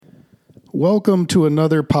Welcome to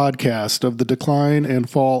another podcast of the Decline and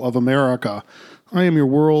Fall of America. I am your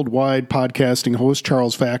worldwide podcasting host,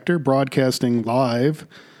 Charles Facktor, broadcasting live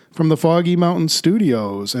from the Foggy Mountain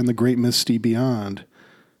Studios and the Great Misty Beyond.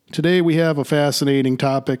 Today we have a fascinating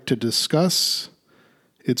topic to discuss.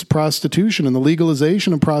 It's prostitution and the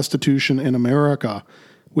legalization of prostitution in America,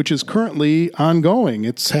 which is currently ongoing.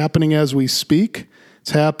 It's happening as we speak.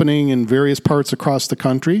 It's happening in various parts across the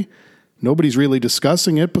country. Nobody's really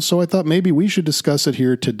discussing it, but so I thought maybe we should discuss it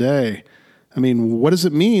here today. I mean, what does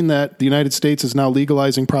it mean that the United States is now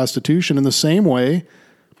legalizing prostitution in the same way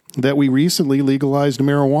that we recently legalized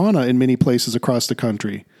marijuana in many places across the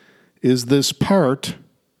country? Is this part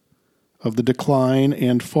of the decline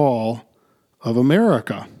and fall of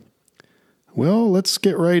America? Well, let's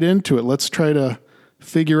get right into it. Let's try to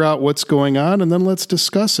figure out what's going on, and then let's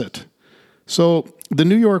discuss it. So, the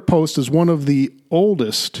New York Post is one of the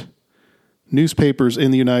oldest newspapers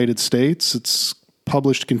in the United States. It's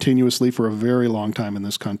published continuously for a very long time in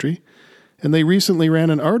this country. And they recently ran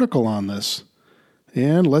an article on this.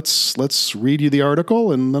 And let's read you the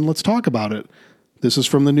article and then let's talk about it. This is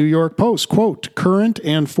from the New York Post. Quote, current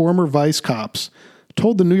and former vice cops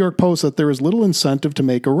told the New York Post that there is little incentive to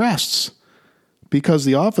make arrests because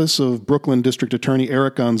the office of Brooklyn District Attorney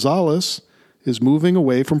Eric Gonzalez is moving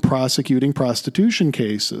away from prosecuting prostitution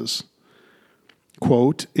cases.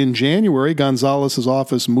 Quote, in January, Gonzalez's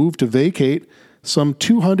office moved to vacate some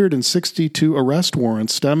 262 arrest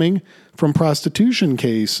warrants stemming from prostitution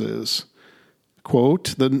cases.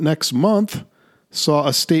 Quote, the next month saw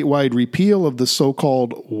a statewide repeal of the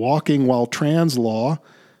so-called walking while trans law,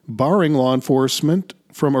 barring law enforcement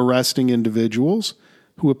from arresting individuals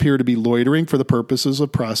who appear to be loitering for the purposes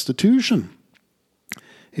of prostitution.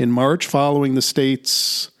 In March, following the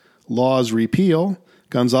state's law's repeal,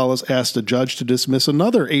 Gonzalez asked a judge to dismiss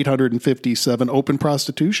another 857 open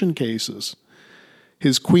prostitution cases.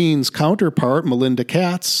 His Queens counterpart, Melinda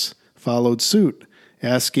Katz, followed suit,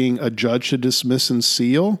 asking a judge to dismiss and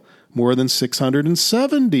seal more than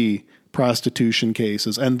 670 prostitution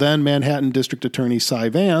cases. And then Manhattan District Attorney Cy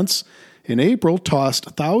Vance, in April, tossed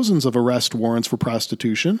thousands of arrest warrants for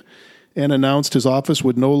prostitution and announced his office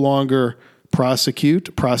would no longer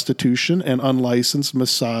prosecute prostitution and unlicensed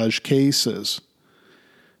massage cases.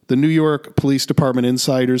 The New York Police Department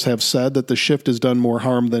insiders have said that the shift has done more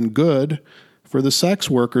harm than good for the sex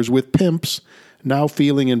workers, with pimps now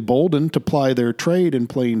feeling emboldened to ply their trade in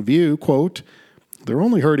plain view. Quote, they're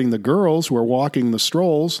only hurting the girls who are walking the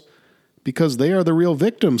strolls because they are the real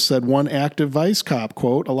victims, said one active vice cop.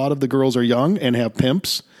 Quote, a lot of the girls are young and have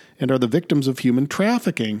pimps and are the victims of human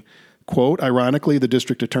trafficking. Quote, ironically, the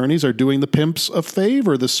district attorneys are doing the pimps a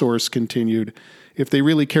favor, the source continued. If they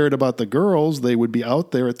really cared about the girls, they would be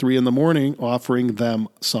out there at 3 a.m. offering them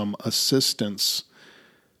some assistance.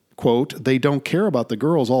 Quote, they don't care about the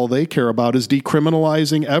girls. All they care about is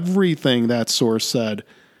decriminalizing everything, that source said.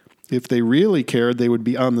 If they really cared, they would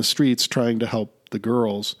be on the streets trying to help the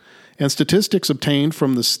girls. And statistics obtained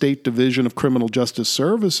from the State Division of Criminal Justice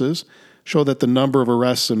Services show that the number of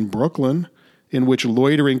arrests in Brooklyn, in which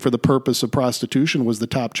loitering for the purpose of prostitution was the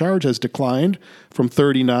top charge, has declined from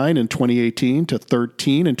 39 in 2018 to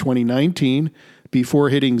 13 in 2019 before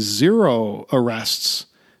hitting 0 arrests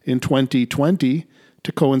in 2020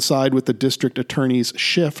 to coincide with the district attorney's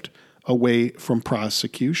shift away from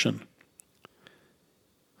prosecution.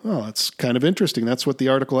 Well, that's kind of interesting. That's what the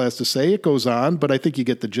article has to say. It goes on, but I think you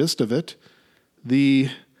get the gist of it. The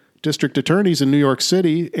district attorneys in New York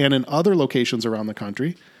City and in other locations around the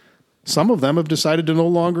country, some of them have decided to no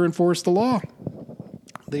longer enforce the law.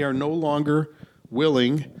 They are no longer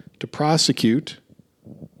willing to prosecute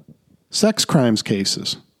sex crimes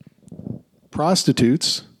cases.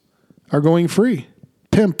 Prostitutes are going free.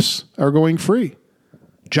 Pimps are going free.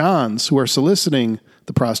 Johns, who are soliciting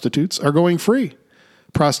the prostitutes, are going free.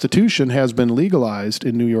 Prostitution has been legalized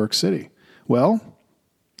in New York City. Well,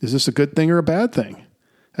 is this a good thing or a bad thing?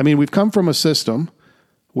 I mean, we've come from a system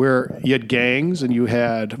where you had gangs and you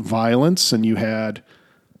had violence and you had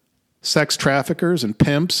sex traffickers and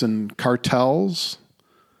pimps and cartels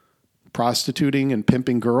prostituting and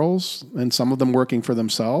pimping girls, and some of them working for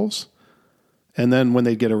themselves. And then when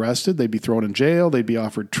they'd get arrested, they'd be thrown in jail, they'd be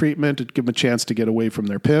offered treatment, it'd give them a chance to get away from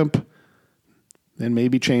their pimp and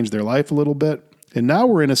maybe change their life a little bit. And now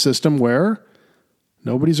we're in a system where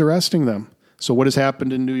nobody's arresting them. So what has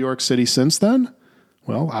happened in New York City since then?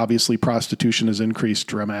 Well, obviously prostitution has increased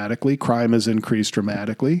dramatically, crime has increased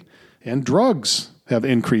dramatically, and drugs have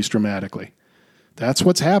increased dramatically. That's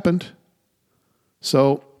what's happened.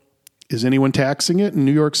 So is anyone taxing it in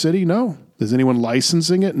New York City? No. Is anyone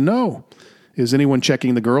licensing it? No. Is anyone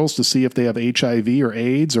checking the girls to see if they have HIV or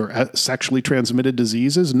AIDS or sexually transmitted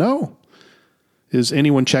diseases? No. Is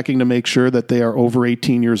anyone checking to make sure that they are over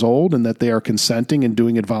 18 years old and that they are consenting and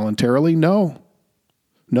doing it voluntarily? No.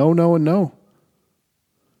 No, no, and no.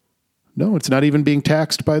 No, it's not even being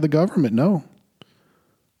taxed by the government. No.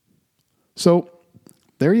 So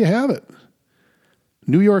there you have it.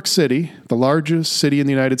 New York City, the largest city in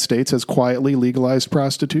the United States, has quietly legalized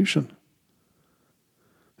prostitution.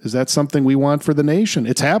 Is that something we want for the nation?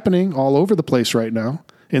 It's happening all over the place right now.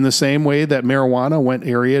 In the same way that marijuana went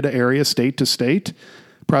area to area, state to state,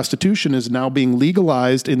 prostitution is now being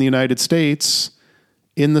legalized in the United States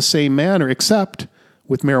in the same manner, except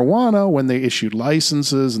with marijuana, when they issued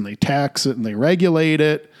licenses and they tax it and they regulate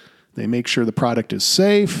it, they make sure the product is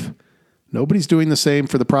safe. Nobody's doing the same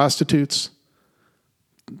for the prostitutes.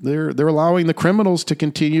 They're allowing the criminals to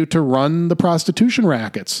continue to run the prostitution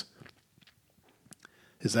rackets.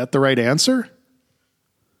 Is that the right answer?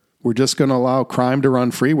 We're just going to allow crime to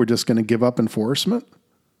run free? We're just going to give up enforcement?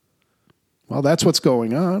 Well, that's what's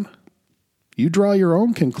going on. You draw your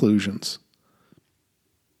own conclusions.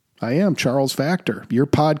 I am Charles Facktor, your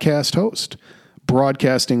podcast host,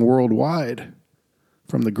 broadcasting worldwide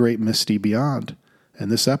from the great misty beyond.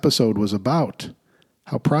 And this episode was about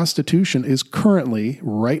how prostitution is currently,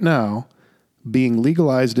 right now, being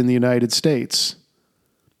legalized in the United States.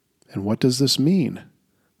 And what does this mean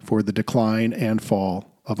for the decline and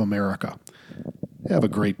fall of America? Have a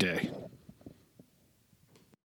great day.